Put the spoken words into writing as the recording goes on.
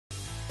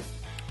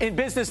In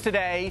business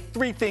today,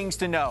 three things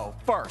to know.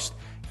 First,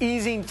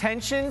 easing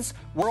tensions.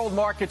 World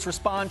markets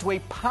respond to a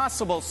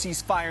possible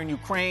ceasefire in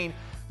Ukraine.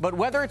 But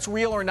whether it's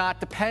real or not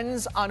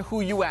depends on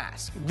who you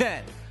ask.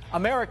 Then,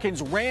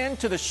 Americans ran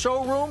to the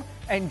showroom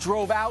and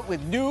drove out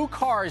with new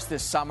cars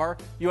this summer.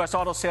 U.S.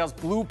 auto sales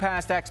blew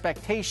past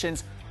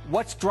expectations.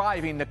 What's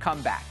driving the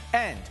comeback?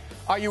 And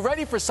are you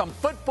ready for some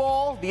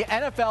football? The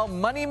NFL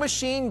money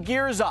machine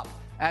gears up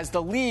as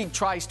the league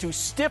tries to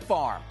stiff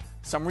arm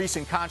some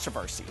recent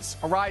controversies.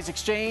 Arise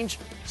Exchange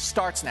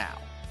starts now.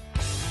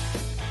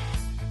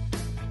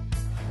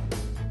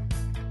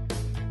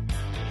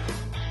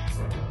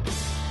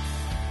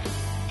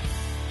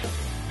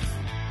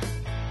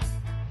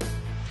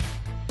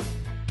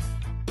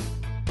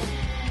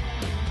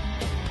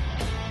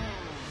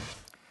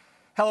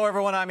 Hello,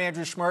 everyone. I'm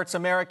Andrew Schmertz.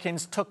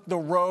 Americans took the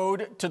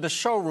road to the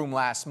showroom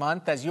last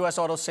month as U.S.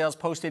 auto sales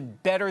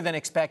posted better than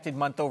expected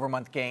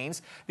month-over-month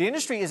gains. The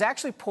industry is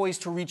actually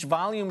poised to reach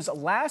volumes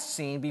last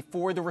seen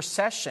before the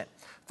recession.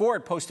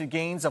 Ford posted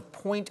gains of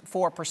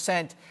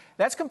 0.4%.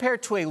 That's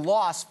compared to a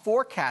loss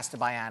forecasted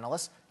by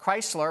analysts.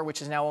 Chrysler,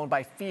 which is now owned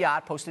by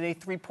Fiat, posted a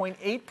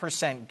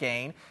 3.8%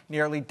 gain,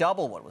 nearly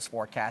double what was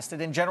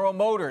forecasted. And General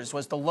Motors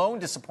was the lone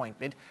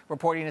disappointment,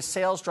 reporting a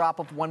sales drop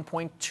of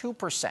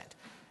 1.2%.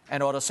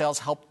 And auto sales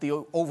helped the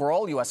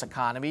overall U.S.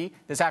 economy.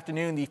 This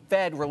afternoon, the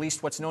Fed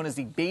released what's known as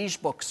the Beige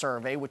Book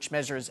survey, which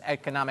measures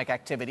economic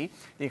activity.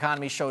 The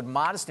economy showed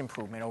modest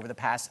improvement over the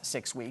past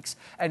 6 weeks.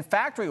 And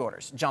factory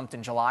orders jumped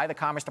in July. The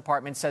Commerce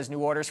Department says new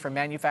orders for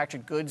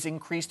manufactured goods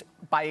increased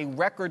by a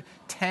record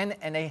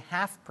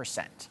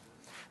 10.5%.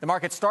 The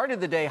market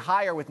started the day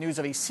higher with news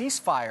of a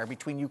ceasefire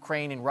between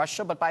Ukraine and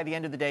Russia, but by the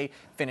end of the day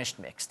finished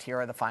mixed. Here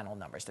are the final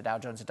numbers. The Dow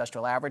Jones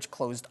Industrial Average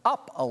closed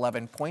up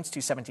 11 points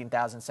to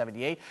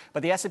 17,078,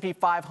 but the S&P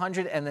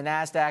 500 and the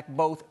NASDAQ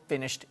both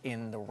finished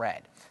in the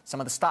red.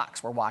 Some of the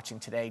stocks we're watching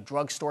today.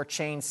 Drugstore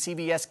chain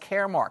CVS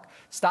Caremark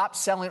stopped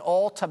selling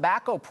all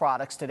tobacco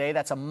products today.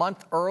 That's a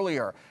month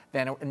earlier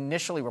than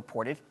initially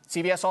reported.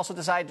 CVS also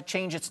decided to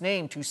change its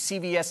name to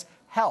CVS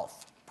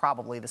Health.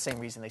 Probably the same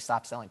reason they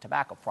stopped selling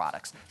tobacco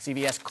products.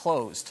 CVS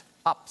closed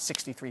up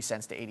 63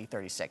 cents to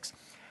 80.36.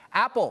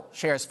 Apple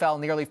shares fell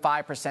nearly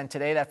 5%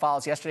 today. That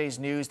follows yesterday's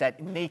news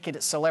that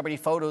naked celebrity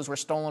photos were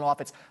stolen off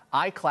its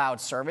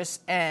iCloud service,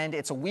 and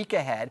it's a week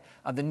ahead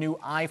of the new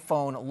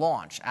iPhone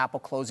launch.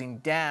 Apple closing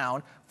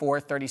down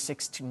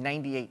 436 to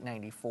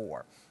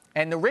 98.94.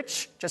 And the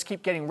rich just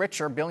keep getting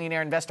richer.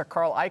 Billionaire investor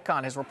Carl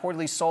Icahn has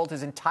reportedly sold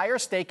his entire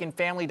stake in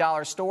Family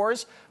Dollar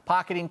stores,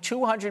 pocketing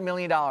 $200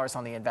 million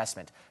on the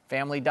investment.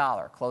 Family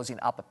Dollar closing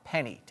up a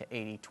penny to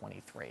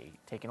 80.23.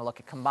 Taking a look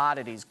at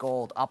commodities,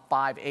 gold up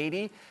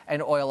 5.80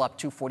 and oil up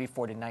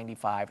 2.44 to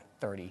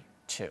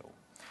 95.32.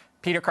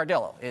 Peter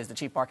Cardillo is the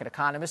chief market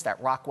economist at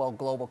Rockwell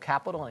Global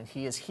Capital, and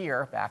he is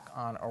here back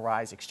on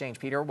Arise Exchange.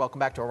 Peter, welcome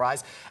back to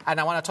Arise. And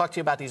I want to talk to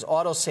you about these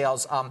auto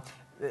sales.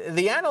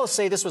 The analysts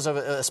say this was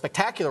a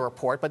spectacular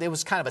report, but it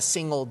was kind of a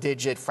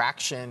single-digit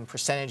fraction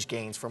percentage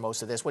gains for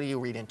most of this. What do you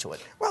read into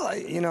it? Well,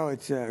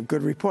 it's a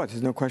good report.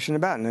 There's no question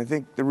about it. And I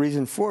think the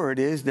reason for it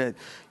is that,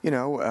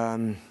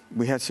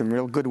 we had some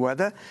real good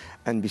weather.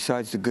 And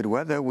besides the good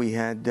weather, we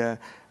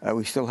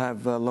still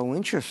have low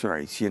interest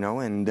rates,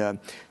 and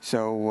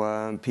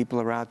so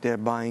people are out there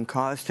buying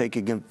cars,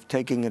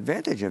 taking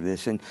advantage of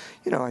this. And,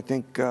 I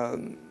think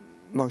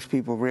most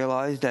people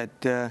realize that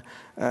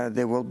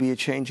there will be a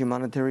change in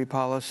monetary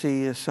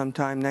policy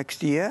sometime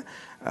next year,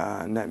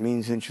 and that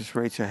means interest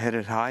rates are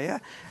headed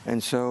higher,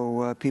 and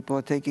so people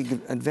are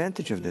taking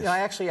advantage of this.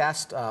 I actually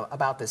asked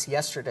about this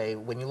yesterday.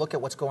 When you look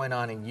at what's going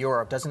on in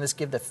Europe, doesn't this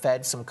give the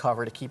Fed some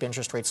cover to keep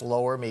interest rates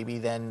lower maybe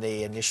than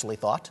they initially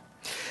thought?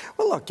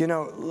 Well,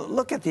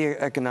 look at the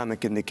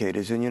economic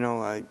indicators, and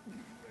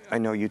I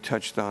know you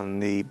touched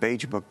on the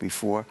Beige Book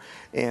before,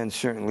 and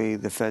certainly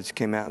the Feds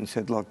came out and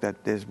said, look,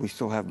 we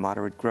still have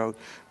moderate growth,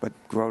 but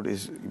growth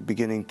is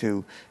beginning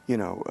to,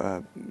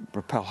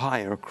 propel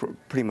higher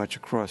pretty much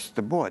across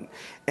the board.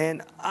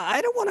 And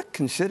I don't want to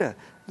consider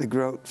the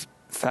growth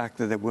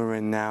factor that we're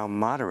in now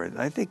moderate.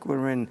 I think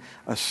we're in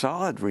a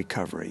solid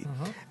recovery.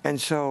 Mm-hmm. And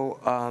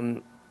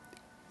so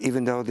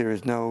even though there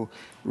is no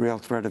real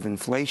threat of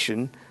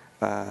inflation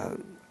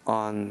on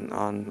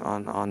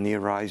the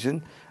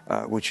horizon,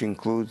 which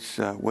includes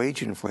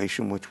wage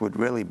inflation, which would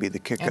really be the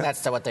kicker. And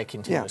that's what they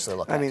continuously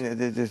look at. I mean,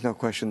 there's no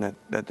question that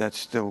that's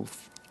still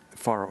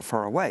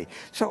far away.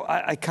 So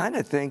I kind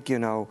of think,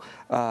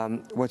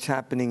 what's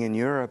happening in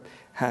Europe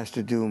has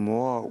to do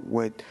more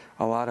with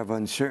a lot of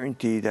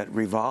uncertainty that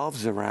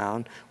revolves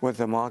around what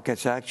the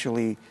markets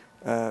actually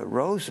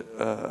rose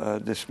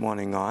this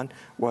morning on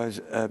was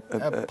a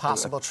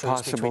possible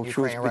truce between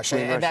Ukraine and Russia.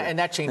 And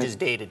that changes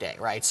day to day,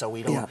 right? So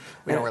we don't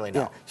really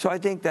know. Yeah. So I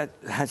think that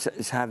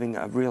is having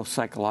a real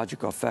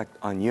psychological effect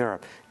on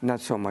Europe, not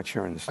so much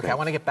here in the States. Okay, I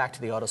want to get back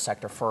to the auto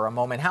sector for a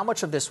moment. How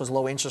much of this was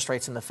low interest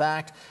rates and the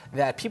fact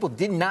that people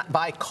did not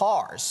buy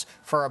cars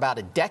for about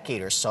a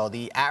decade or so?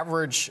 The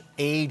average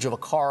age of a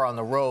car on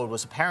the road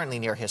was apparently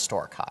near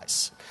historic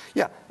highs.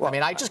 Yeah. Well, I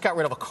mean, I just got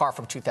rid of a car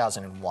from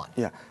 2001.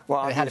 Yeah.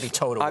 Well, it had to be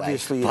towed away.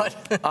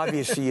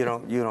 obviously you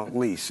don't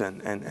lease,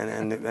 and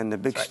the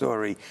big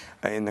story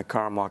in the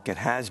car market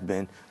has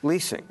been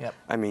leasing. Yep.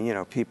 I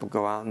mean, people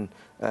go out and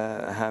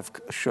have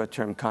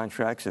short-term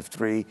contracts of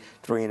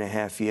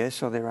 3.5 years,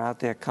 so they're out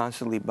there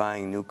constantly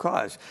buying new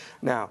cars.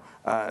 Now,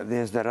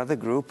 there's that other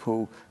group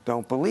who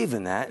don't believe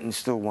in that and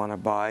still want to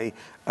buy,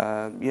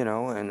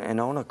 and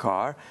own a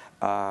car,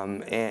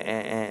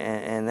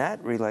 and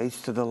that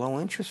relates to the low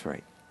interest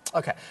rate.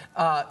 Okay.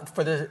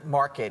 For the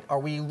market, are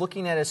we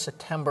looking at a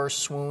September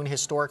swoon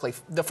historically?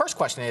 The first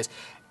question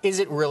is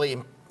it really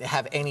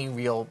have any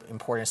real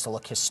importance to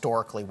look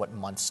historically what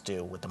months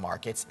do with the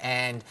markets?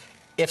 And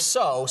if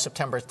so,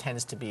 September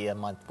tends to be a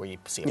month where you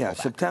see a pullback.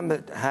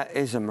 September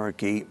is a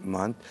murky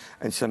month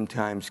and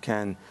sometimes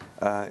can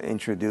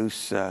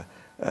introduce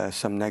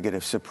some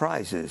negative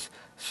surprises.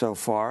 So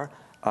far,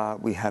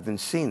 we haven't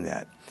seen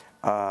that.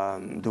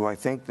 Do I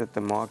think that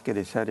the market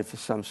is headed for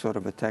some sort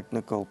of a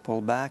technical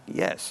pullback?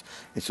 Yes,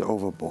 it's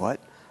overbought.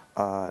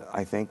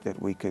 I think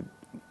that we could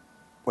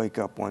wake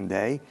up one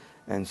day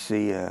and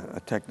see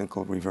a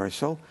technical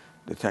reversal.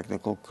 The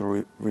technical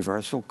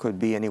reversal could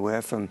be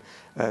anywhere from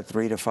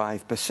 3 to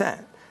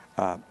 5%.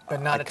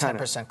 But not a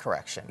 10%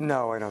 correction.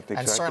 No, I don't think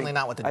so. And certainly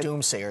not what the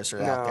doomsayers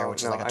are out there,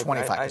 which is like a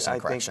 25%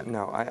 correction.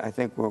 I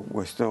think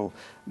we're still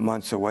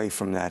months away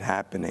from that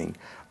happening.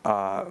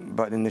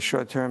 But in the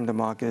short term, the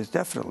market is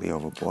definitely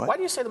overbought. Why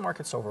do you say the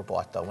market's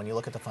overbought, though, when you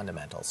look at the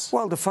fundamentals?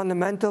 Well, the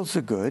fundamentals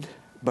are good,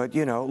 but,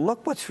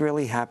 look what's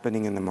really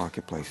happening in the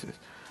marketplaces.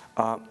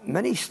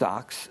 Many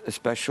stocks,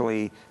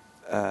 especially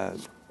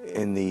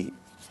in the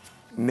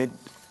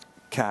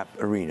mid-cap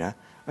arena,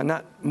 are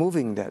not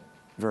moving that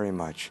very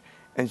much.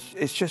 And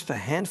it's just a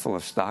handful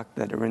of stock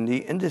that are in the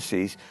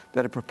indices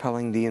that are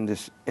propelling the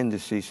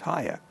indices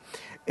higher.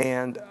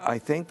 And I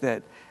think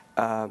that,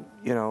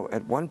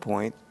 at one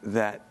point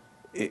that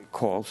it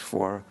calls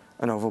for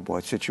an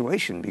overbought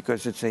situation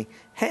because it's a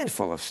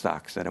handful of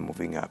stocks that are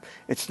moving up.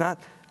 It's not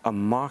a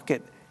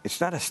market.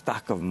 It's not a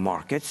stock of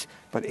markets,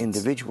 but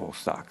individual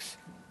stocks.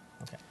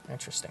 Okay,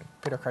 interesting.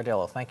 Peter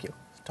Cardillo, thank you.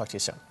 Talk to you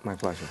soon. My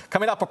pleasure.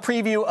 Coming up, a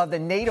preview of the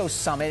NATO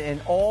summit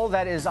and all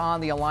that is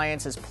on the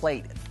alliance's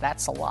plate.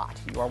 That's a lot.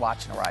 You are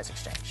watching Arise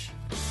Exchange.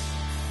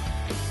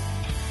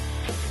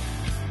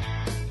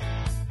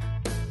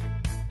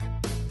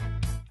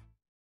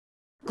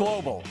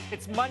 Global.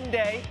 It's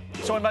Monday,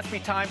 so it must be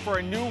time for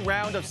a new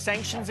round of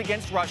sanctions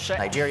against Russia.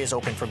 Nigeria is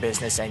open for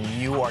business, and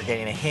you are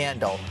getting a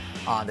handle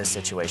on this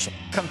situation.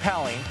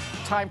 Compelling.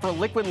 Time for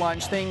liquid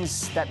lunch,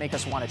 things that make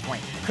us want to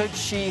drink. Could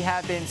she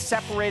have been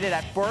separated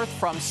at birth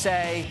from,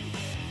 say,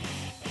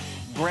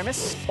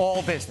 Grimace?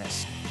 All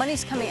business.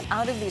 Money's coming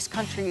out of these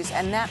countries,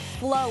 and that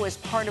flow is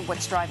part of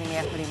what's driving the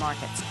equity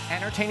markets.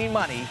 Entertaining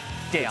money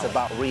daily. It's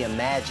about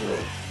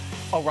reimagining.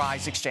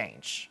 Arise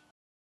Exchange.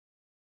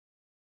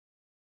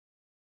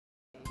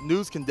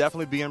 News can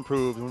definitely be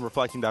improved when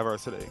reflecting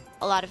diversity.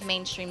 A lot of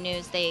mainstream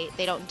news, they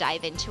don't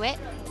dive into it.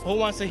 Who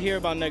wants to hear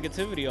about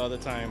negativity all the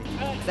time?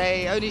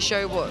 They only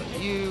show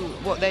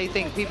what they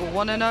think people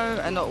want to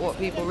know and not what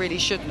people really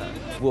should know.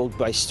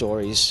 World-based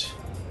stories,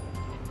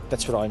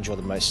 that's what I enjoy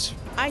the most.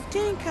 I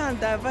think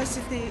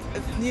diversity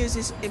of news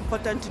is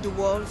important to the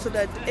world so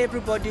that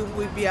everybody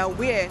will be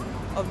aware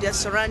of their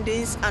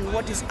surroundings and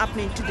what is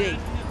happening today.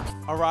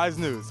 Arise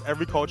News,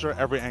 every culture,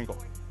 every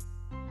angle.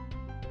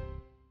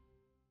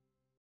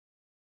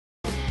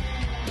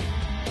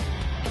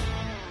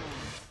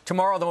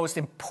 Tomorrow, the most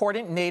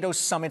important NATO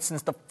summit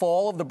since the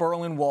fall of the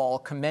Berlin Wall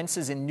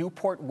commences in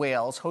Newport,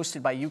 Wales,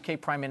 hosted by UK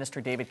Prime Minister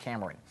David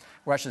Cameron.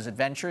 Russia's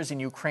adventures in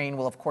Ukraine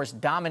will, of course,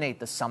 dominate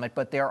the summit,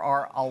 but there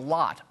are a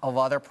lot of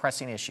other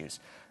pressing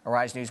issues.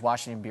 Arise News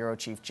Washington Bureau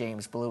Chief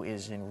James Blue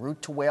is en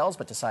route to Wales,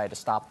 but decided to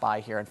stop by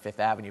here on Fifth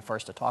Avenue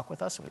first to talk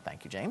with us, and we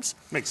thank you, James.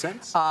 Makes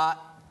sense.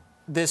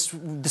 This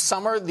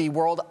summer, the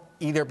world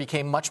either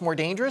became much more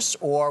dangerous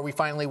or we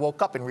finally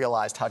woke up and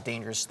realized how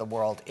dangerous the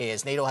world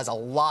is. NATO has a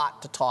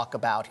lot to talk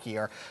about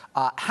here.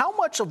 How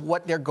much of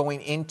what they're going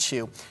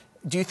into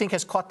do you think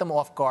has caught them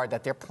off guard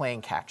that they're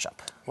playing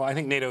catch-up? Well, I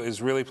think NATO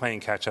is really playing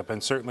catch-up,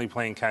 and certainly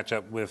playing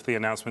catch-up with the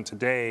announcement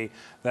today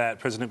that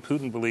President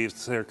Putin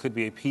believes there could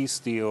be a peace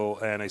deal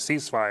and a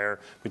ceasefire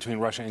between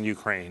Russia and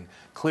Ukraine.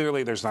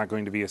 Clearly, there's not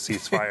going to be a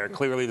ceasefire.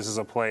 Clearly, this is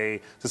a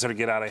play to sort of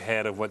get out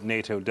ahead of what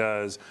NATO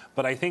does.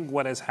 But I think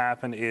what has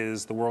happened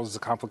is the world is a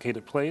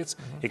complicated place.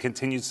 It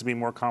continues to be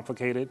more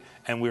complicated,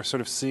 and we're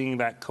sort of seeing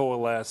that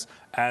coalesce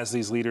as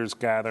these leaders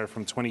gather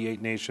from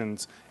 28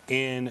 nations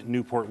in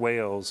Newport,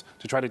 Wales,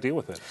 to try to deal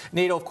with it.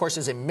 NATO, of course,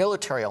 is a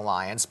military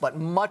alliance, but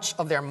much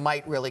of their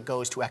might really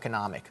goes to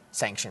economic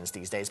sanctions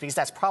these days, because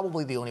that's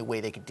probably the only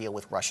way they could deal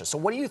with Russia. So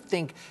what do you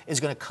think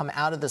is going to come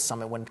out of the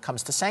summit when it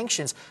comes to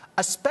sanctions,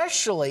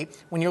 especially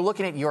when you're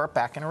looking at Europe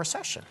back in a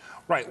recession?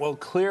 Right. Well,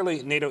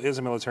 clearly, NATO is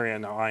a military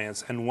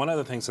alliance, and one of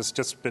the things that's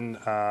just been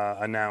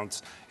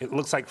announced, it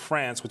looks like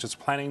France, which was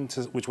planning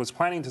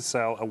to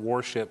sell a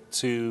warship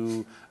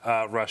to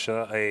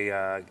Russia,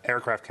 a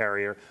aircraft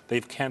carrier,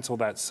 they've canceled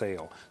that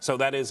sale. So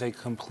that is a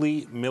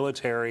complete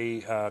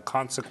military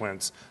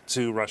consequence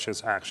to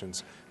Russia's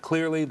actions.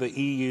 Clearly, the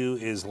EU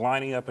is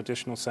lining up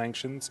additional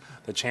sanctions.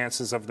 The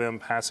chances of them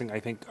passing, I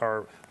think,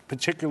 are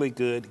particularly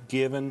good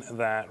given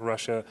that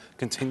Russia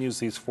continues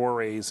these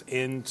forays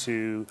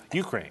into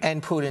Ukraine.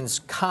 And Putin's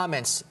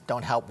comments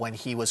don't help when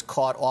he was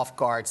caught off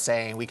guard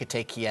saying we could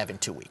take Kiev in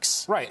 2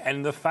 weeks. Right.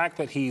 And the fact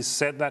that he's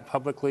said that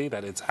publicly,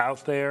 that it's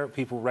out there,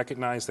 people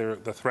recognize the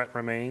threat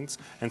remains.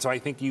 And so I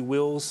think you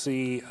will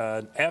see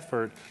an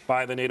effort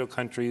by the NATO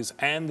countries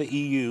and the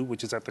EU,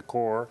 which is at the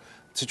core,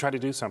 to try to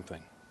do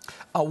something.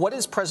 What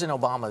is President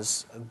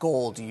Obama's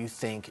goal, do you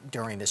think,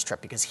 during this trip?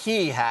 Because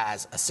he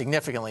has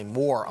significantly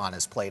more on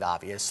his plate,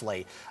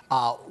 obviously.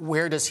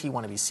 Where does he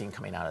want to be seen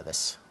coming out of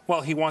this?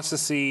 Well, he wants to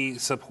see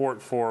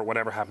support for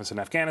whatever happens in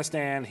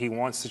Afghanistan. He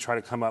wants to try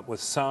to come up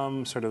with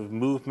some sort of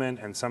movement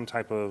and some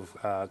type of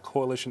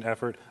coalition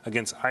effort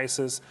against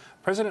ISIS.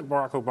 President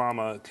Barack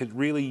Obama could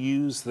really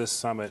use this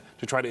summit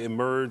to try to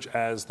emerge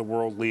as the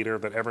world leader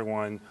that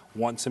everyone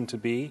wants him to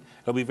be.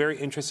 It'll be very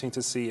interesting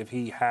to see if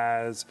he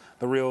has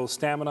the real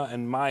stamina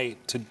and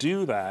might to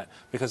do that,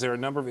 because there are a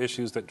number of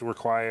issues that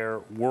require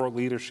world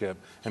leadership,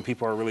 and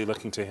people are really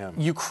looking to him.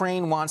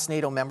 Ukraine wants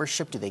NATO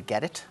membership. Do they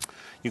get it?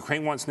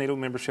 Ukraine wants NATO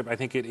membership. I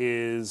think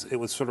it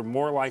was sort of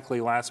more likely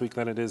last week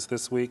than it is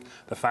this week.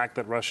 The fact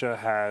that Russia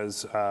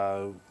has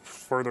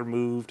further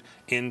moved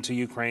into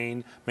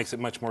Ukraine makes it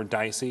much more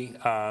dicey.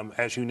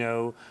 As you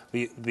know,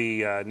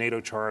 the NATO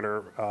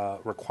charter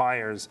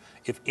requires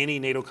if any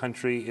NATO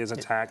country is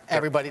attacked,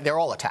 they're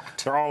all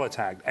attacked. They're all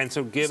attacked. And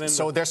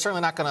so they're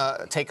certainly not going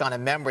to take on a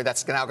member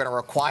that's now going to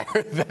require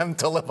them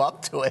to live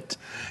up to it.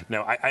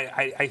 No,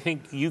 I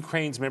think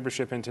Ukraine's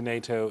membership into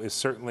NATO is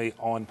certainly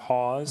on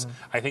pause.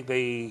 I think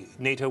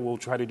NATO will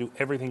try to do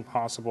everything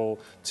possible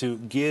to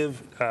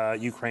give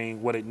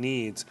Ukraine what it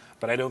needs,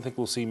 but I don't think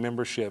we'll see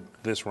membership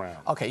this round.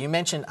 Okay, you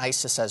mentioned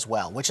ISIS as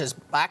well, which has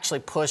actually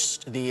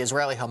pushed the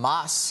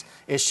Israeli-Hamas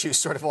issue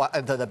sort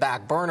of to the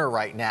back burner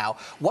right now.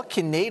 What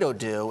can NATO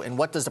do, and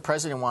what does the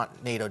president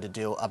want NATO to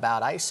do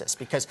about ISIS?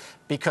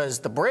 Because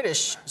the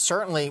British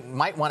certainly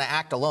might want to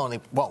act alone.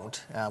 They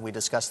won't. We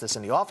discussed this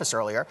in the office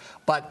earlier,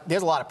 but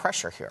there's a lot of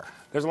pressure here.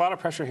 There's a lot of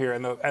pressure here,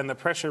 and the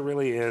pressure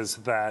really is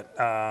that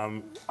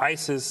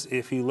ISIS,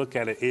 if you look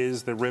at it,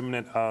 is the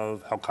remnant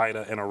of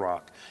al-Qaeda in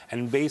Iraq.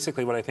 And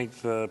basically what I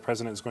think the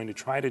president is going to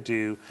try to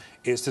do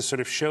is to sort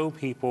of show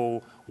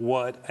people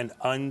what an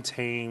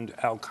untamed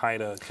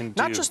al-Qaeda can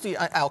do. Not just the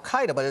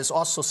al-Qaeda, but it's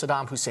also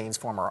Saddam Hussein's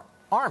former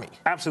army.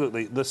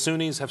 Absolutely. The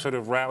Sunnis have sort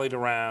of rallied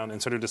around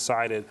and sort of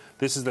decided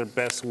this is their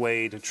best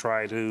way to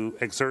try to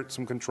exert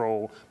some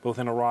control both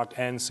in Iraq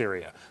and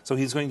Syria. So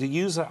he's going to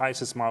use the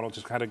ISIS model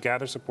to kind of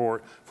gather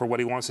support for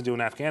what he wants to do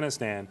in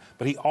Afghanistan,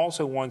 but he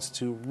also wants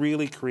to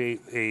really create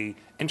a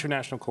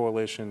international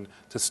coalition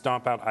to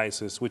stomp out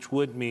ISIS, which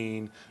would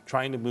mean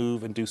trying to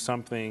move and do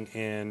something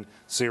in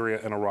Syria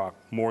and Iraq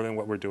more than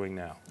what we're doing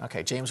now.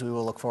 Okay, James, we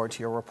will look forward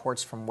to your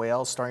reports from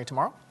Wales starting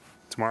tomorrow.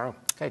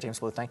 Okay, James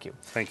Blue, thank you.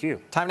 Thank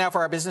you. Time now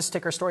for our business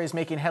ticker stories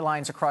making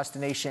headlines across the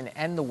nation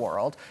and the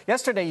world.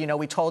 Yesterday,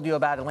 we told you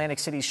about Atlantic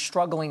City's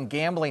struggling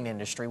gambling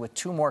industry with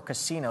 2 more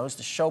casinos,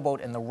 the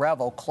Showboat and the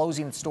Revel,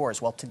 closing its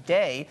doors. Well,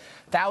 today,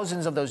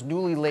 thousands of those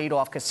newly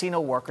laid-off casino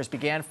workers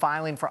began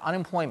filing for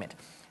unemployment.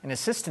 An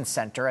assistance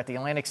center at the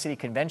Atlantic City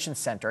Convention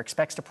Center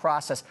expects to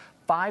process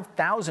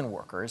 5,000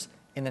 workers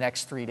in the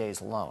next 3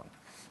 days alone.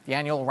 The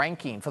annual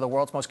ranking for the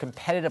world's most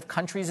competitive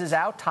countries is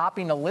out.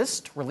 Topping the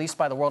list released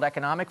by the World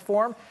Economic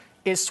Forum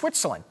is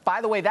Switzerland.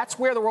 By the way, that's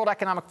where the World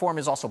Economic Forum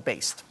is also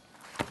based.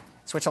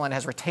 Switzerland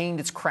has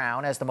retained its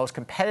crown as the most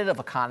competitive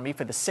economy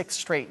for the 6th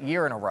straight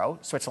year in a row.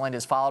 Switzerland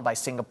is followed by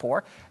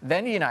Singapore,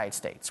 then the United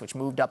States, which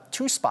moved up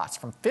 2 spots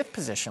from 5th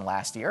position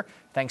last year,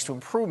 thanks to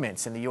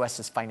improvements in the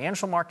U.S.'s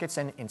financial markets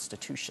and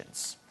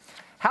institutions.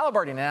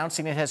 Halliburton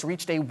announcing it has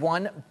reached a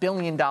 $1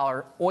 billion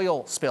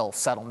oil spill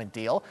settlement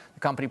deal. The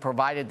company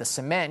provided the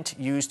cement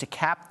used to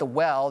cap the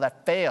well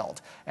that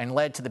failed and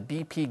led to the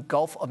BP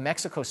Gulf of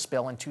Mexico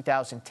spill in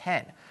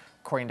 2010.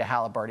 According to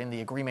Halliburton, the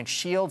agreement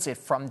shields it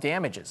from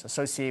damages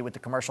associated with the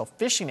commercial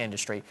fishing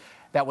industry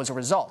that was a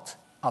result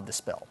of the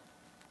spill.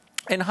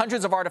 And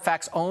hundreds of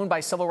artifacts owned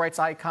by civil rights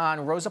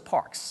icon Rosa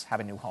Parks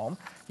have a new home.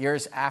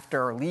 Years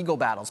after legal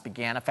battles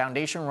began, a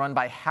foundation run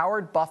by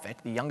Howard Buffett,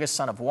 the youngest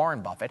son of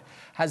Warren Buffett,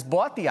 has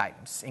bought the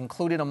items.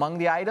 Included among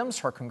the items,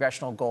 her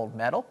Congressional Gold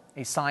Medal,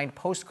 a signed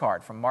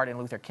postcard from Martin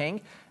Luther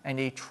King, and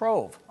a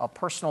trove of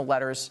personal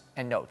letters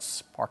and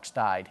notes. Parks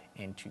died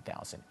in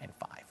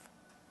 2005.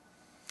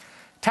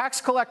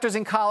 Tax collectors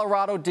in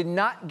Colorado did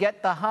not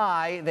get the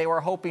high they were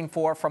hoping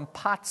for from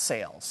pot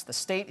sales. The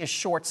state is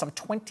short some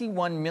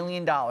 $21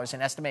 million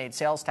in estimated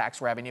sales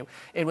tax revenue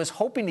it was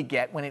hoping to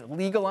get when it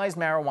legalized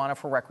marijuana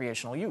for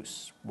recreational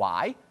use.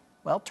 Why?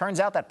 Well, it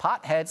turns out that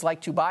potheads like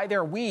to buy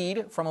their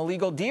weed from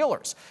illegal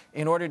dealers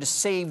in order to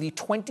save the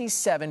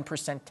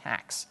 27%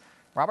 tax.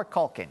 Robert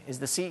Calkin is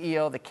the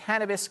CEO of the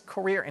Cannabis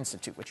Career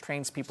Institute, which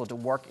trains people to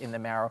work in the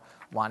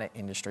marijuana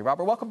industry.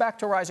 Robert, welcome back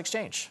to Rise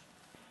Exchange.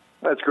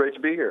 It's great to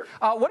be here.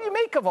 What do you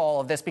make of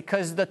all of this?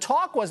 Because the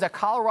talk was that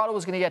Colorado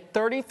was going to get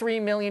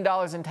 $33 million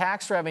in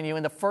tax revenue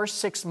in the first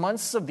 6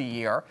 months of the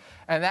year,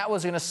 and that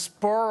was going to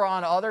spur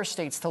on other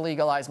states to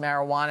legalize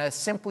marijuana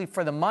simply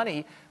for the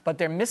money, but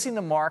they're missing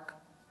the mark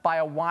by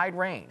a wide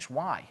range.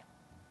 Why?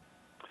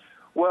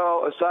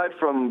 Well, aside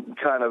from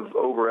kind of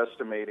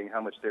overestimating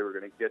how much they were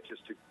going to get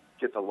just to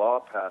get the law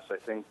passed, I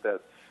think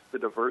that the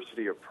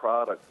diversity of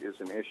product is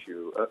an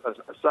issue.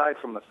 Aside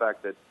from the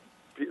fact that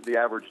the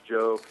average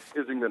Joe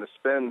isn't going to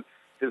spend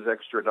his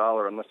extra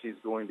dollar unless he's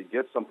going to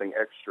get something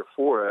extra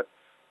for it,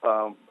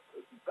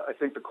 I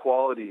think the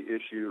quality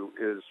issue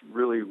is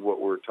really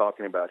what we're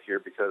talking about here,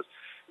 because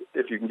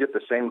if you can get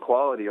the same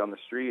quality on the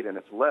street and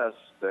it's less,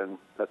 then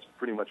that's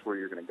pretty much where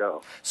you're going to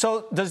go.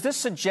 So does this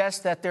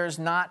suggest that there's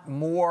not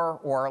more,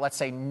 or let's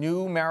say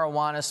new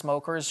marijuana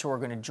smokers who are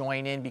going to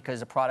join in because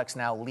the product's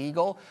now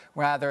legal,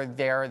 rather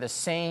they're the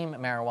same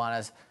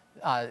marijuana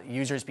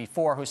users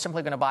before who's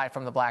simply going to buy it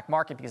from the black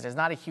market because there's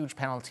not a huge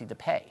penalty to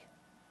pay?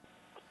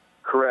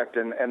 Correct,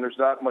 and there's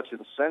not much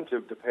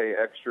incentive to pay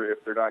extra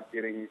if they're not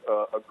getting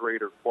a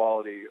greater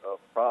quality of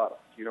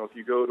product. You know, if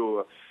you go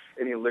to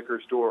any liquor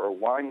store or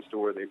wine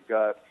store, they've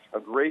got a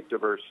great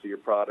diversity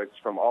of products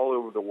from all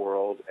over the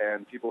world,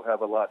 and people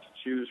have a lot to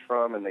choose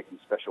from, and they can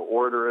special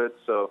order it.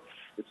 So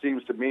it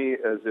seems to me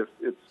as if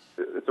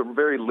it's a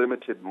very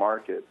limited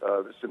market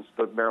since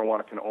the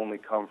marijuana can only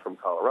come from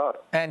Colorado.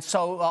 And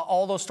so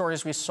all those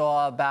stories we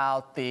saw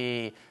about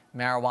the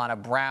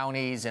marijuana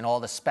brownies and all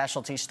the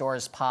specialty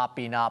stores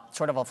popping up,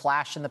 sort of a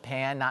flash in the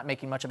pan, not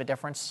making much of a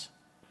difference?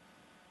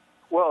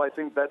 Well, I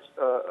think that's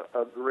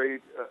a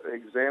great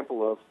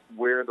example of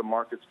where the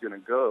market's going to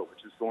go,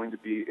 which is going to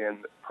be in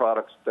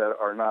products that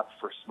are not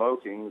for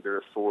smoking.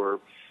 They're for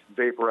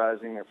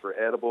vaporizing, they're for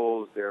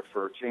edibles, they're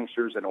for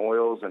tinctures and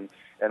oils, and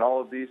all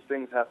of these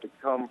things have to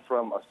come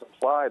from a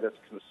supply that's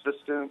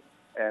consistent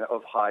and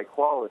of high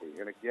quality.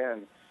 And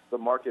again, the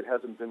market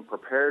hasn't been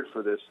prepared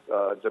for this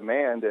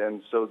demand,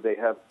 and so they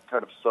have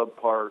kind of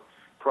subpar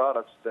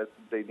products that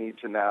they need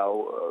to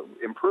now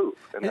improve,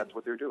 and that's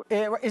what they're doing.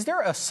 Is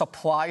there a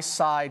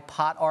supply-side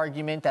pot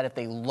argument that if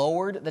they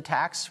lowered the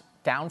tax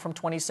down from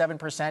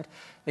 27%,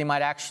 they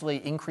might actually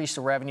increase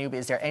the revenue?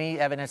 Is there any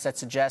evidence that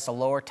suggests a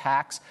lower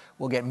tax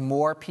will get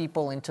more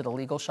people into the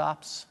legal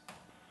shops?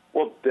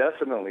 Well,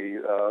 definitely.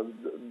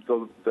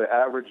 The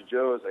average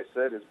Joe, as I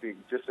said, is being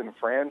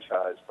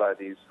disenfranchised by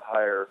these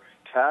higher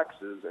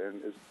taxes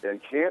and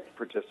can't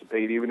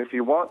participate even if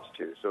he wants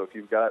to. So if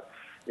you've got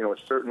a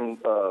certain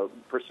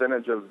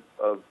percentage of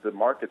the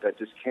market that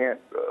just can't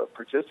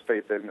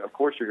participate, then of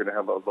course you're going to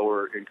have a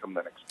lower income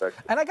than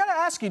expected. And I got to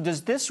ask you,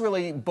 does this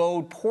really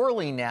bode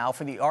poorly now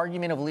for the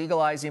argument of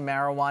legalizing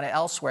marijuana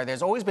elsewhere?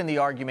 There's always been the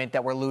argument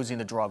that we're losing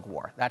the drug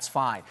war. That's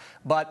fine.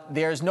 But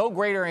there's no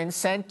greater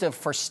incentive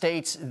for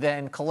states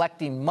than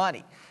collecting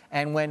money.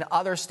 And when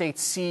other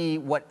states see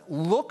what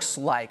looks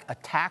like a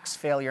tax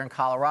failure in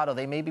Colorado,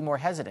 they may be more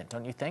hesitant,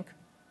 don't you think?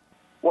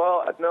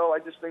 Well, no, I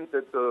just think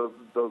that the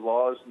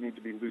laws need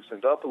to be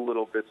loosened up a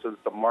little bit so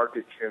that the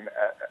market can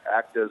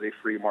act as a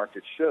free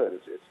market should.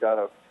 It's got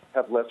to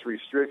have less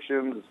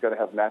restrictions. It's got to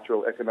have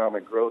natural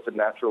economic growth and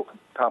natural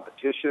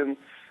competition,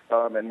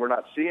 and we're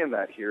not seeing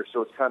that here.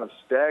 So it's kind of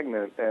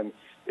stagnant, and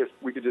if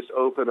we could just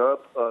open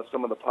up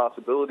some of the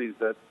possibilities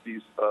that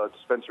these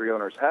dispensary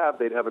owners have,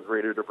 they'd have a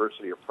greater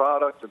diversity of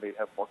product and they'd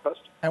have more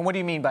customers. And what do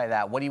you mean by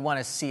that? What do you want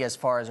to see as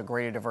far as a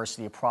greater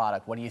diversity of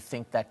product? What do you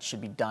think that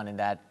should be done in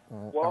that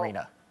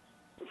arena?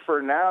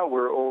 For now,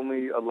 we're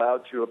only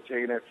allowed to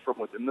obtain it from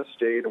within the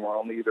state, and we're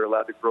only either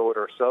allowed to grow it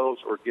ourselves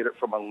or get it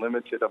from a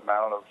limited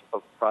amount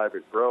of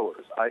private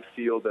growers. I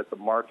feel that the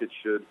market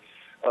should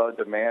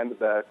demand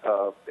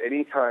that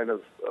any kind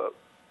of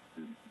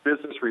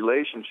business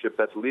relationship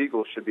that's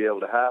legal should be able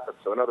to happen.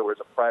 So in other words,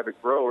 a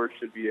private grower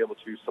should be able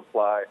to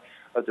supply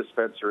a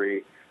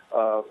dispensary,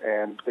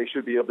 and they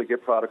should be able to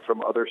get product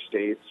from other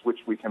states, which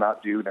we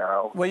cannot do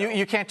now. Well,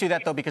 you can't do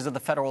that, though, because of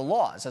the federal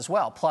laws as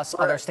well, plus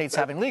other states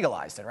having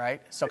legalized it,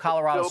 right? So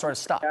Colorado's sort of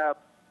stuck.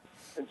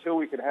 Until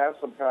we can have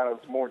some kind of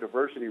more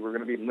diversity, we're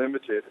going to be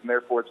limited, and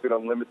therefore it's going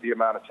to limit the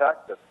amount of tax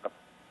that's coming.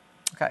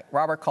 Okay.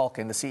 Robert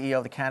Calkin, the CEO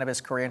of the Cannabis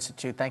Career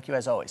Institute, thank you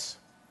as always.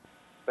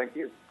 Thank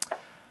you.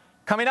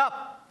 Coming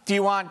up, do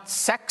you want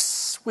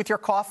sex with your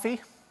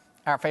coffee?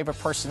 Our favorite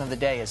person of the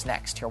day is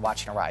next. You're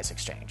watching a Rise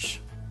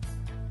Exchange.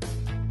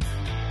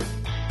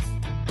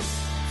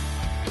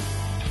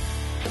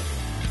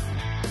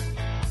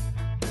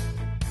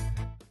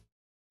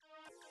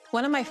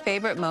 One of my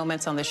favorite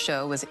moments on the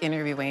show was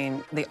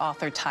interviewing the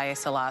author Taya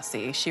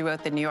Selassie. She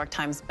wrote the New York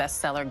Times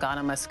bestseller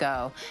Ghana Must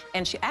Go,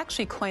 and she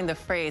actually coined the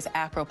phrase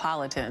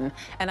Afropolitan.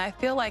 And I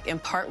feel like in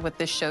part what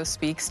this show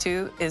speaks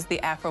to is the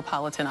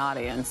Afropolitan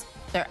audience.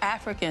 They're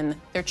African,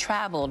 they're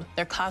traveled,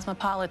 they're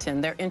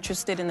cosmopolitan, they're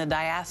interested in the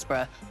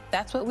diaspora.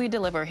 That's what we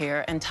deliver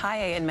here, and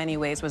Taya in many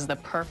ways was the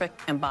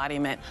perfect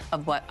embodiment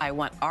of what I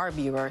want our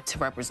viewer to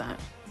represent.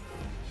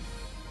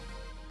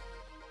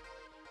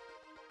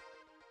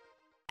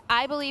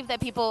 I believe that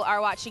people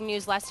are watching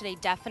news less today,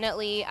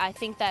 definitely. I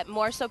think that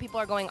more so people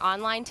are going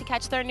online to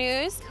catch their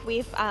news.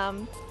 We've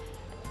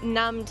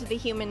numbed the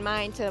human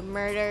mind to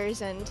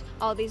murders and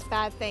all these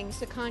bad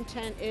things. The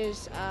content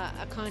is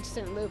a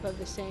constant loop of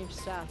the same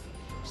stuff.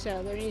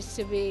 So there needs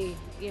to be,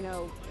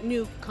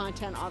 new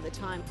content all the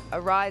time.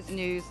 Arise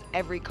News,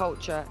 every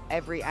culture,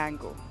 every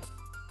angle.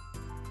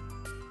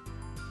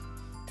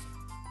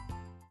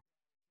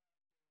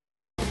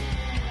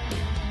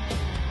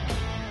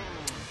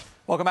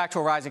 Welcome back to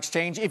Arise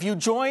Exchange. If you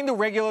join the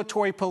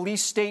regulatory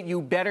police state, you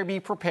better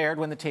be prepared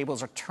when the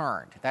tables are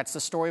turned. That's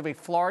the story of a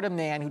Florida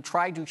man who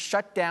tried to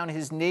shut down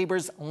his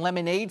neighbor's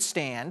lemonade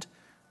stand,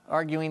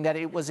 arguing that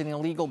it was an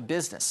illegal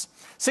business.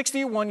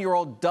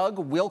 61-year-old Doug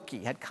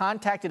Wilkie had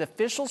contacted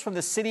officials from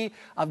the city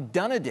of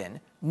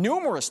Dunedin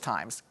numerous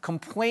times,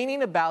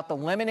 complaining about the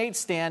lemonade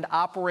stand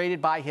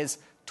operated by his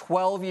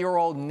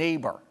 12-year-old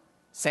neighbor,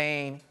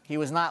 saying he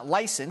was not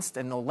licensed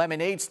and the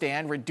lemonade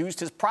stand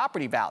reduced his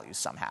property values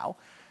somehow.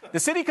 The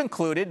city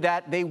concluded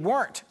that they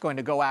weren't going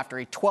to go after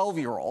a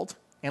 12-year-old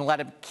and let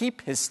him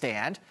keep his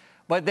stand,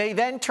 but they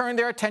then turned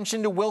their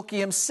attention to Wilkie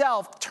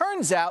himself.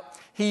 Turns out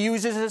he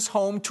uses his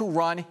home to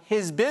run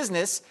his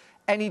business,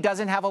 and he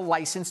doesn't have a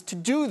license to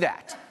do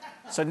that.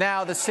 So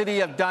now the city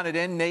of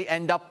Dunedin, they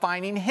end up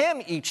fining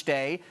him each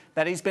day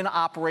that he's been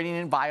operating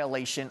in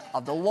violation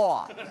of the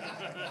law.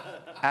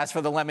 As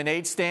for the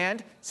lemonade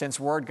stand, since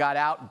word got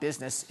out,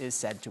 business is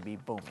said to be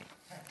booming.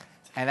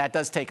 And that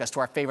does take us to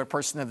our favorite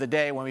person of the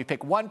day when we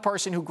pick one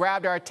person who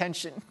grabbed our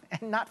attention,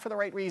 and not for the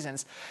right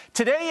reasons.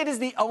 Today, it is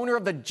the owner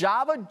of the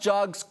Java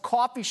Jugs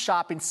coffee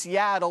shop in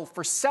Seattle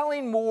for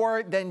selling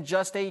more than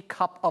just a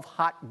cup of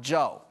hot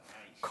joe.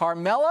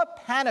 Carmela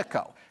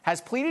Panico has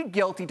pleaded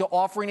guilty to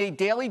offering a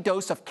daily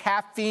dose of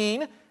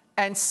caffeine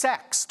and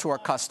sex to her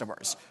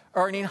customers,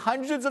 earning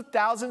hundreds of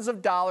thousands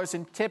of dollars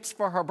in tips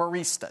for her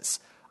baristas.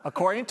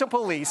 According to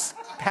police,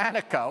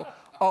 Panico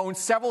owns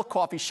several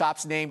coffee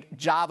shops named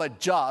Java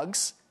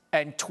Jugs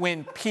and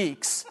Twin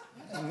Peaks,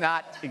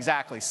 not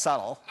exactly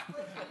subtle,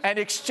 and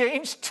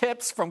exchanged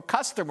tips from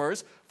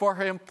customers for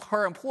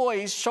her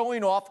employees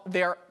showing off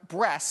their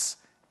breasts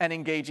and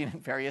engaging in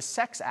various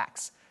sex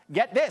acts.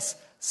 Get this,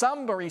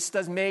 some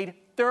baristas made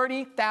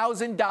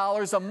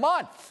 $30,000 a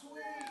month.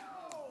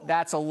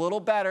 That's a little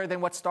better than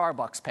what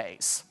Starbucks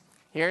pays.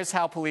 Here's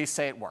how police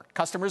say it worked.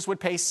 Customers would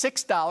pay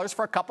 $6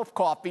 for a cup of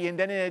coffee and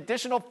then an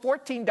additional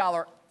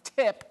 $14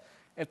 tip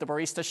if the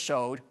barista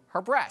showed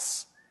her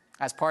breasts.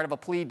 As part of a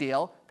plea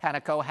deal,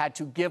 Panico had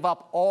to give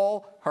up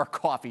all her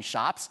coffee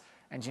shops,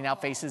 and she now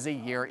faces a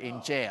year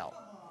in jail.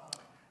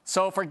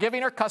 So for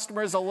giving her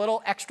customers a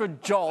little extra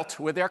jolt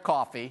with their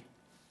coffee,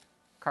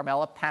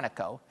 Carmela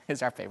Panico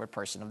is our favorite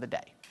person of the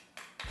day.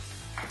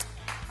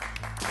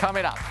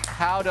 Coming up,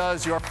 how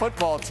does your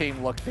football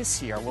team look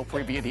this year? We'll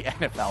preview the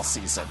NFL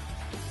season.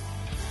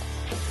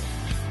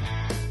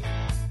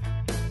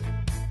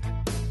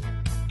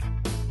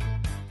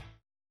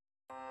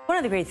 One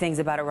of the great things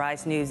about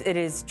Arise News, it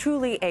is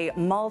truly a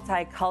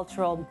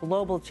multicultural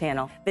global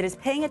channel that is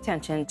paying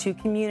attention to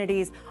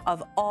communities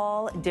of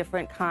all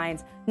different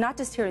kinds, not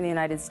just here in the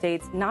United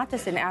States, not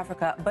just in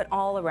Africa, but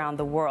all around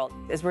the world,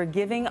 as we're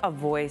giving a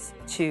voice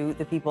to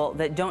the people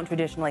that don't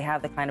traditionally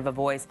have the kind of a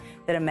voice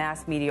that a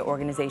mass media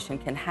organization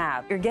can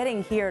have. You're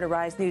getting here at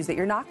Arise News that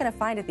you're not going to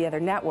find at the other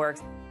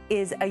networks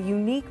is a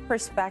unique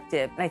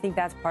perspective, and I think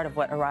that's part of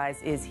what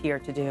Arise is here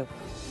to do.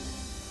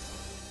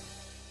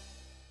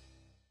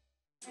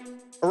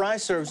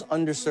 Arise serves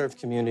underserved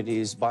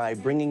communities by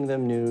bringing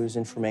them news,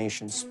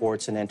 information,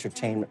 sports, and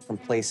entertainment from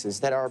places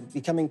that are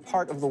becoming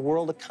part of the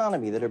world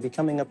economy, that are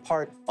becoming a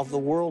part of the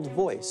world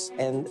voice,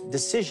 and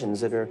decisions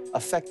that are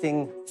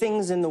affecting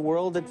things in the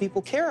world that people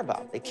care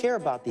about. They care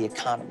about the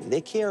economy.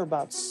 They care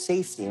about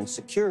safety and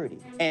security.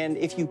 And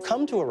if you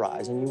come to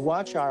Arise and you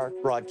watch our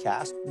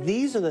broadcast,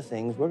 these are the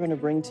things we're going to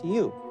bring to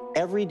you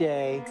every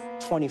day,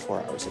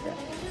 24 hours a day.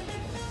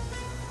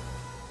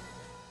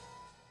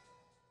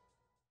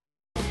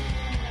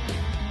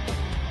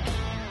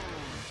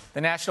 The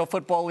National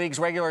Football League's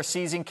regular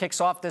season kicks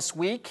off this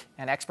week,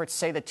 and experts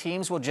say the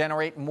teams will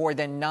generate more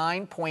than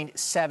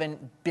 $9.7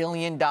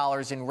 billion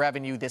in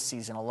revenue this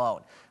season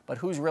alone. But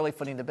who's really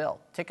footing the bill?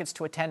 Tickets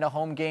to attend a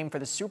home game for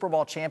the Super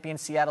Bowl champion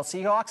Seattle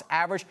Seahawks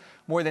average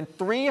more than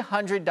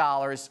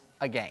 $300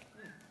 a game.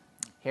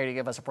 Here to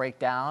give us a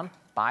breakdown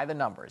by the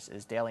numbers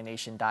is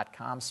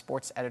DailyNation.com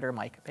sports editor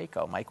Mike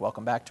Bako. Mike,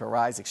 welcome back to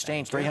Arise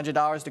Exchange.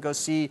 $300 to go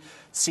see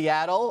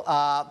Seattle.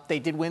 They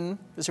did win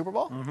the Super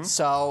Bowl,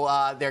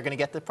 so they're going to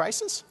get the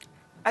prices?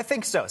 I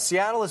think so.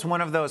 Seattle is one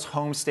of those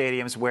home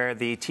stadiums where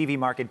the TV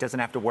market doesn't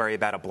have to worry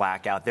about a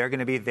blackout. They're going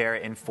to be there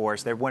in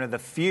force. They're one of the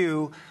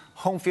few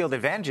home field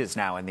advantages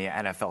now in the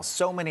NFL.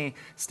 So many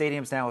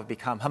stadiums now have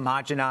become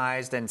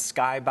homogenized and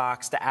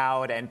skyboxed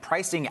out and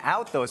pricing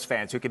out those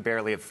fans who could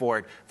barely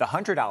afford the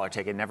 $100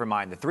 ticket, never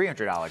mind the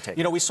 $300 ticket.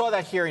 You know, we saw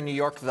that here in New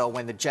York, though,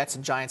 when the Jets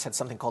and Giants had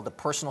something called the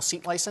personal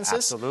seat licenses.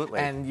 Absolutely.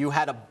 And you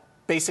had to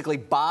basically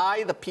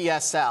buy the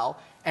PSL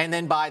and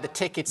then buy the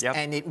tickets,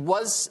 and it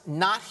was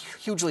not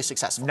hugely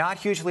successful. Not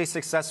hugely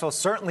successful,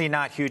 certainly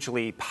not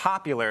hugely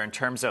popular in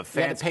terms of fans.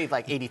 You had to pay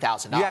like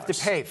 $80,000. You have to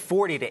pay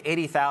 $40,000 to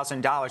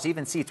 $80,000,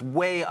 even seats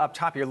way up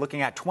top. You're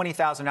looking at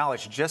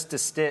 $20,000 just to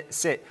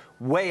sit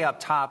way up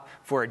top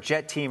for a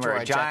Jet team or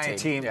a Giant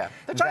team. Yeah.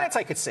 The Giants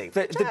I could see.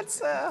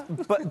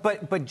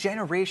 But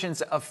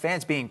generations of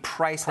fans being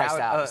priced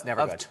out is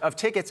never good. Of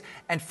tickets.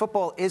 And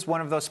football is one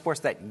of those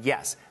sports that,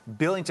 yes,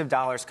 billions of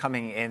dollars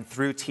coming in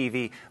through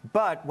TV.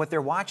 But what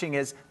they're watching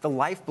is the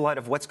lifeblood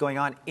of what's going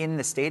on in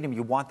the stadium.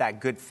 You want that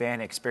good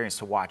fan experience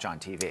to watch on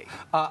TV.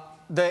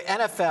 The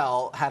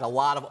NFL had a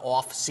lot of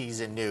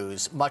off-season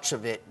news. Much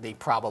of it they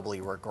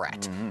probably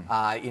regret.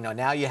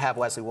 Now you have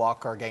Wesley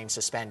Walker getting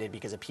suspended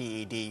because of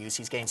PED use.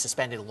 He's getting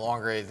suspended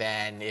longer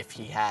than if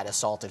he had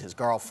assaulted his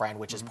girlfriend,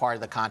 which is part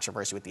of the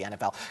controversy with the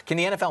NFL. Can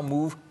the NFL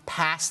move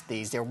past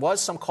these? There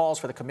was some calls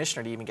for the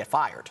commissioner to even get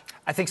fired.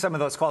 I think some of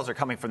those calls are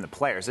coming from the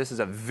players. This is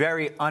a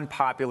very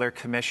unpopular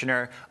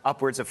commissioner,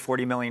 upwards of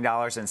 $40 million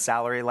in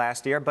salary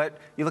last year. But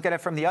you look at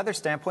it from the other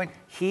standpoint,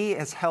 he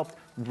has helped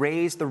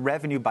raise the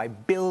revenue by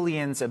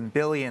billions and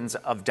billions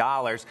of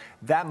dollars.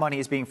 That money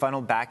is being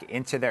funneled back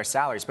into their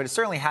salaries. But it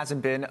certainly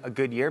hasn't been a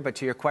good year. But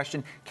to your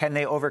question, can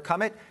they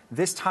overcome it?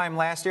 This time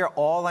last year,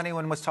 all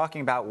anyone was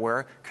talking about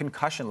were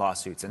concussion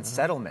lawsuits and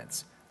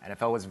settlements.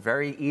 NFL was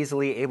very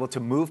easily able to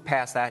move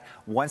past that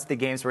once the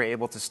games were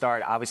able to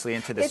start, obviously,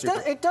 into the Super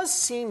Bowl. It does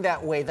seem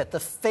that way, that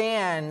the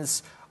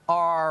fans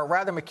are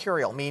rather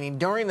mercurial, meaning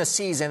during the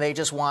season they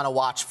just want to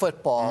watch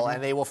football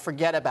and they will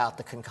forget about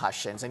the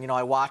concussions. And,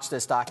 I watched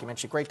this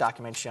documentary, great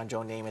documentary on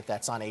Joe Namath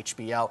that's on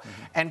HBO.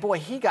 And, boy,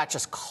 he got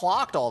just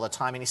clocked all the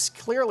time, and he's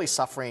clearly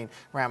suffering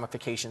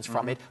ramifications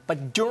from it.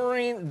 But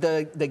during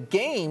the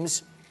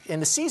games in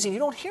the season, you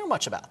don't hear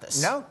much about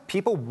this. No,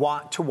 people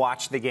want to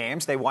watch the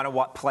games. They want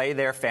to play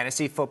their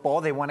fantasy football.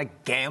 They want to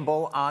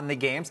gamble on the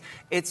games.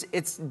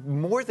 It's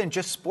more than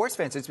just sports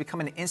fans. It's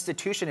become an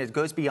institution. It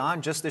goes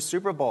beyond just the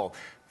Super Bowl.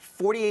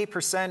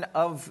 48%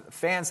 of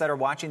fans that are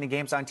watching the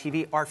games on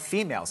TV are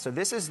female. So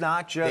this is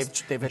not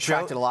just they've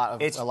attracted a lot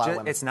of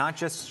women. It's not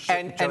just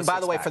and by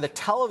the way, for the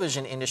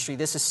television industry,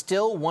 this is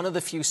still one of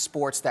the few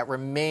sports that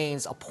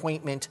remains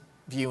appointment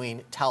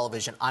viewing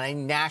television on a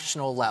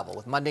national level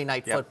with Monday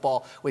Night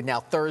Football, with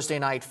now Thursday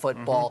Night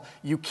Football.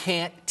 You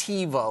can't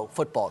TiVo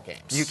football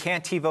games. You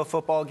can't TiVo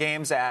football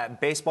games.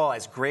 Baseball,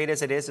 as great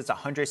as it is, it's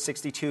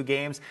 162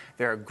 games.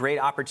 There are great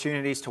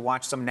opportunities to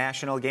watch some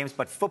national games,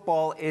 but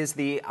football is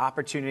the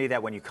opportunity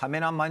that when you come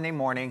in on Monday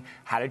morning,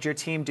 how did your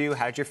team do?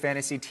 How did your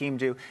fantasy team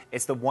do?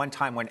 It's the one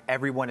time when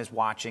everyone is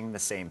watching the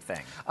same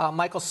thing.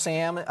 Michael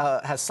Sam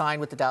has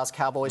signed with the Dallas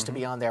Cowboys to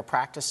be on their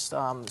practice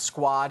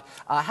squad.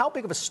 How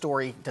big of a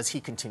story does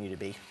he continue to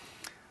be?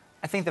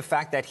 I think the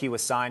fact that he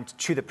was signed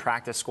to the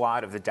practice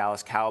squad of the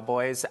Dallas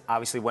Cowboys,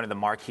 obviously one of the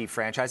marquee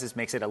franchises,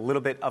 makes it a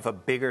little bit of a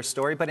bigger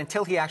story. But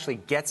until he actually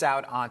gets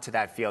out onto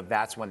that field,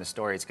 that's when the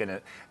story is going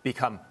to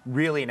become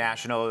really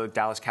national.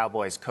 Dallas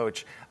Cowboys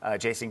coach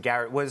Jason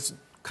Garrett was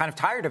kind of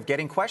tired of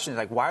getting questions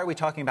like, why are we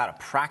talking about a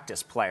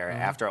practice player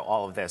after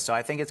all of this? So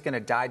I think it's going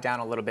to die down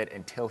a little bit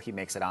until he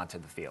makes it onto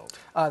the field.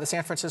 The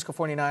San Francisco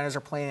 49ers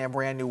are playing a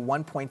brand new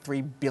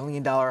 $1.3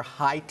 billion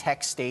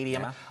high-tech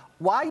stadium.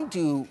 Why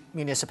do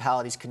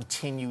municipalities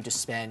continue to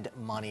spend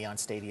money on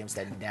stadiums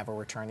that never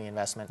return the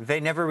investment?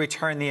 They never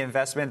return the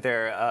investment.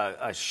 They're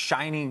a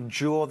shining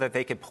jewel that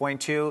they could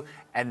point to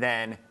and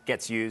then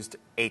gets used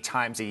 8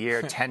 times a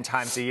year, 10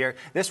 times a year.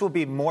 This will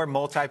be more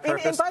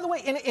multi-purpose. And by the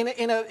way,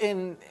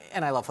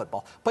 and I love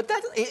football, but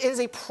that is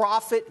a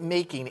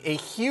profit-making, a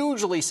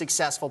hugely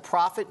successful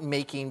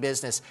profit-making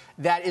business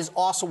that is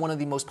also one of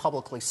the most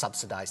publicly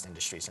subsidized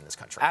industries in this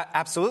country.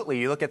 Absolutely.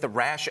 You look at the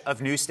rash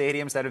of new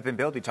stadiums that have been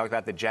built. We talked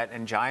about the Jet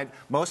and Giant,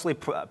 mostly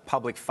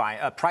private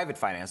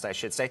financed, I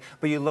should say.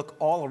 But you look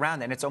all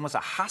around, and it's almost a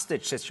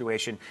hostage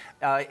situation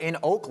in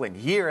Oakland,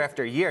 year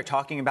after year,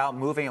 talking about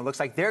moving. It looks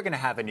like they're going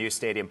to have a new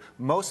stadium,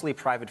 mostly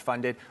private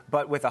funded,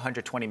 but with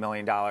 $120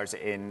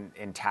 million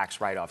in tax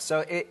write-offs.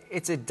 So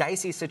it's a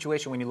dicey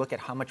situation when you look at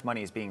how much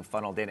money is being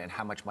funneled in and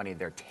how much money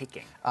they're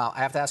taking. I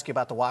have to ask you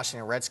about the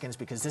Washington Redskins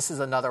because this is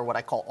another what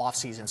I call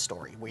off-season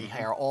story. We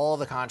hear all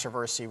the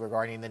controversy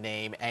regarding the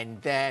name, and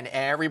then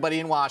everybody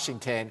in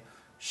Washington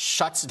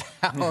shuts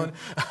down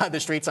the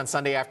streets on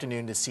Sunday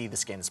afternoon to see the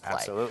Skins play.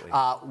 Absolutely.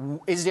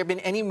 Has there been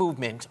any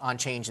movement on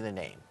changing the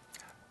name?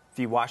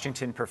 The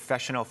Washington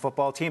professional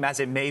football team, as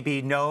it may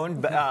be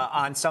known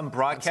on some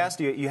broadcast.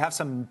 You have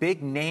some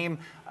big name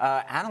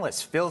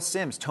analysts, Phil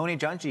Simms, Tony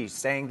Dungy,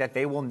 saying that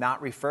they will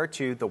not refer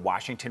to the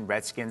Washington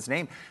Redskins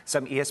name.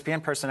 Some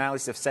ESPN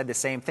personalities have said the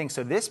same thing.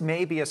 So this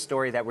may be a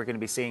story that we're going to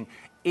be seeing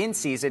in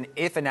season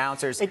if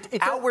announcers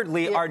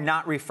outwardly are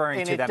not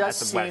referring to them as the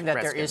Redskins. And it does seem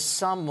that there is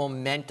some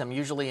momentum,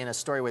 usually in a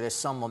story where there's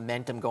some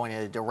momentum going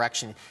in a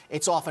direction.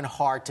 It's often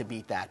hard to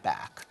beat that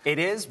back. It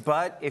is,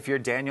 but if you're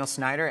Daniel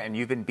Snyder and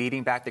you've been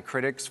beating back the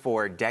critics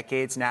for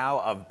decades now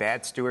of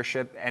bad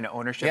stewardship and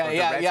ownership of the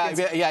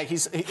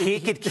Redskins, he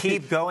could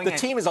keep going. The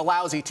team is a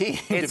lousy team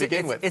to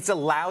begin with. It's a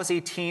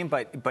lousy team,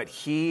 but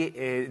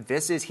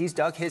he's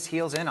dug his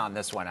heels in on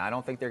this one. I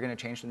don't think they're going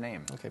to change the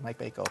name. Okay, Mike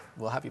Bako,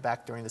 we'll have you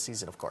back during the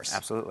season, of course.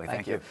 Absolutely.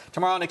 Thank you.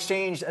 Tomorrow on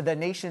Xchange, the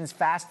nation's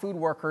fast food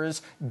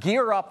workers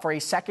gear up for a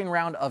second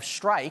round of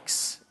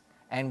strikes.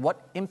 And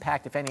what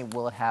impact, if any,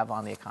 will it have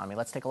on the economy?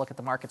 Let's take a look at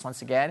the markets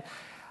once again.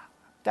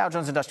 Dow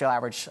Jones Industrial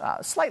Average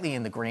slightly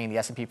in the green. The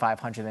S&P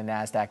 500 and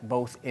NASDAQ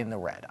both in the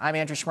red. I'm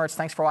Andrew Schmertz.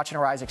 Thanks for watching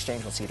Arise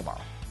Xchange. We'll see you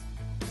tomorrow.